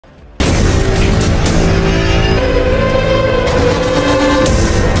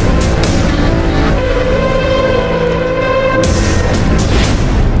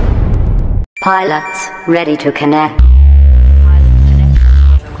Pilots ready to connect.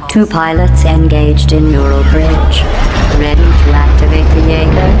 Two pilots engaged in neural bridge. Ready to activate the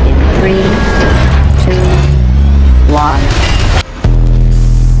Jaeger in 3, 2, 1.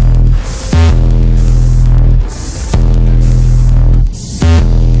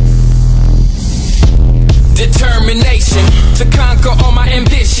 Determination to conquer all my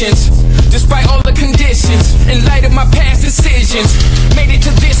ambitions, despite all the conditions. In light of my past decisions, made it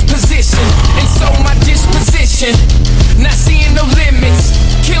to this position, and so my disposition, not seeing no limits,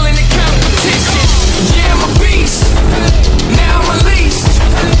 killing the competition. Yeah, I'm a beast, now I'm unleashed,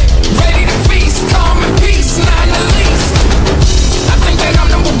 ready to feast, calm and peace, not in the least. I think that I'm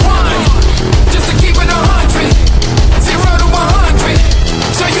number one, just to keep it 100, 0 to 100.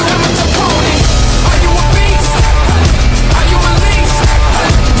 Show you how much opponent. Are you a beast? Are you unleashed?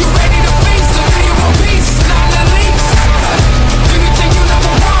 You ready to feast, or do you want peace? Not in the least. Do you think you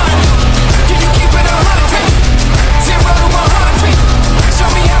number one? Can you keep it 100, 0 to 100? Show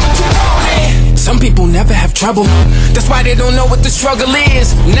me how much you want it. Some people never have trouble, that's why they don't know what the struggle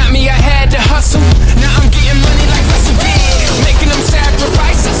is. Not me, I had to hustle. Now I'm getting money like Russell did, making them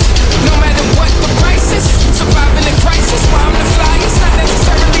sacrifices, no matter what the price is. Surviving the crisis, while I'm the flyest.